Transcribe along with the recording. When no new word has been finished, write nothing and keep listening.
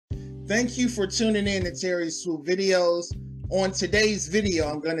Thank you for tuning in to Terry Swoop Videos. On today's video,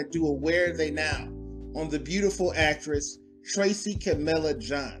 I'm going to do a Where Are They Now on the beautiful actress Tracy Camilla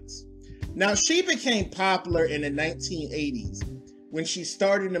Johns. Now, she became popular in the 1980s when she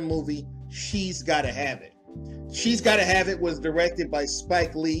starred in the movie She's Gotta Have It. She's Gotta Have It was directed by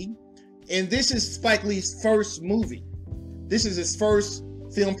Spike Lee, and this is Spike Lee's first movie. This is his first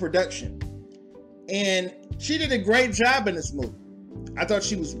film production, and she did a great job in this movie. I thought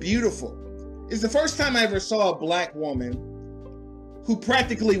she was beautiful. It's the first time I ever saw a black woman who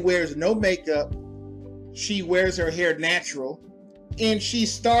practically wears no makeup. She wears her hair natural, and she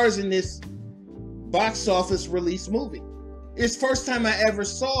stars in this box office release movie. It's the first time I ever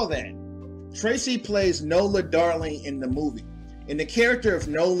saw that. Tracy plays Nola Darling in the movie, and the character of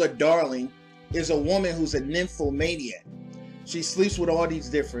Nola Darling is a woman who's a nymphomaniac. She sleeps with all these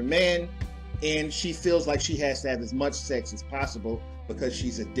different men, and she feels like she has to have as much sex as possible because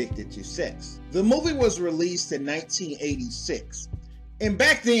she's addicted to sex. The movie was released in 1986, and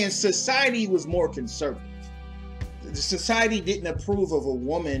back then society was more conservative. The society didn't approve of a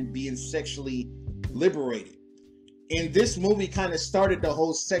woman being sexually liberated, and this movie kind of started the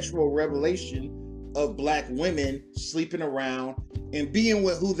whole sexual revelation of black women sleeping around and being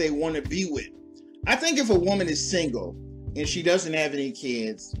with who they want to be with. I think if a woman is single and she doesn't have any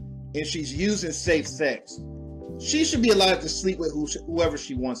kids and she's using safe sex, she should be allowed to sleep with whoever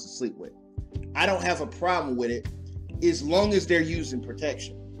she wants to sleep with. I don't have a problem with it as long as they're using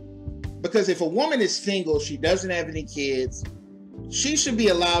protection. Because if a woman is single, she doesn't have any kids, she should be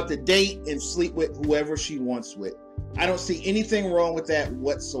allowed to date and sleep with whoever she wants with. I don't see anything wrong with that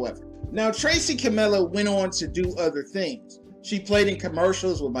whatsoever. Now, Tracy Camilla went on to do other things. She played in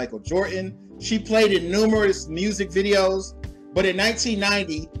commercials with Michael Jordan. She played in numerous music videos. But in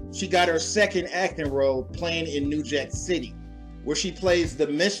 1990, she got her second acting role playing in New Jack City, where she plays the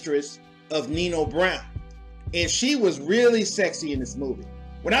mistress of Nino Brown. And she was really sexy in this movie.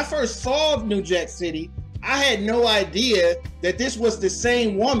 When I first saw New Jack City, I had no idea that this was the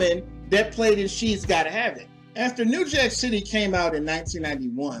same woman that played in She's Gotta Have It. After New Jack City came out in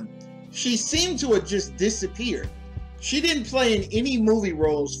 1991, she seemed to have just disappeared. She didn't play in any movie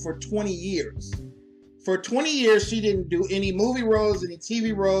roles for 20 years. For 20 years, she didn't do any movie roles, any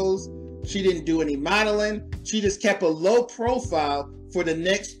TV roles. She didn't do any modeling. She just kept a low profile for the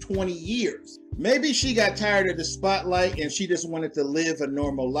next 20 years. Maybe she got tired of the spotlight and she just wanted to live a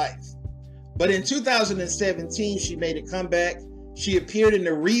normal life. But in 2017, she made a comeback. She appeared in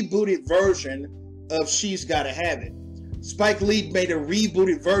the rebooted version of She's Gotta Have It. Spike Lee made a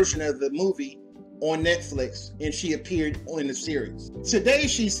rebooted version of the movie on Netflix, and she appeared in the series. Today,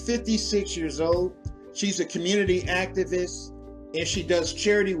 she's 56 years old. She's a community activist, and she does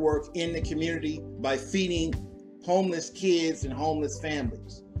charity work in the community by feeding homeless kids and homeless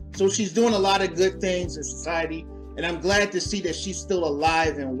families. So she's doing a lot of good things in society, and I'm glad to see that she's still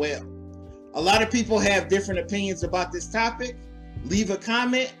alive and well. A lot of people have different opinions about this topic. Leave a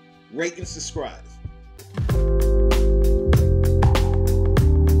comment, rate, and subscribe.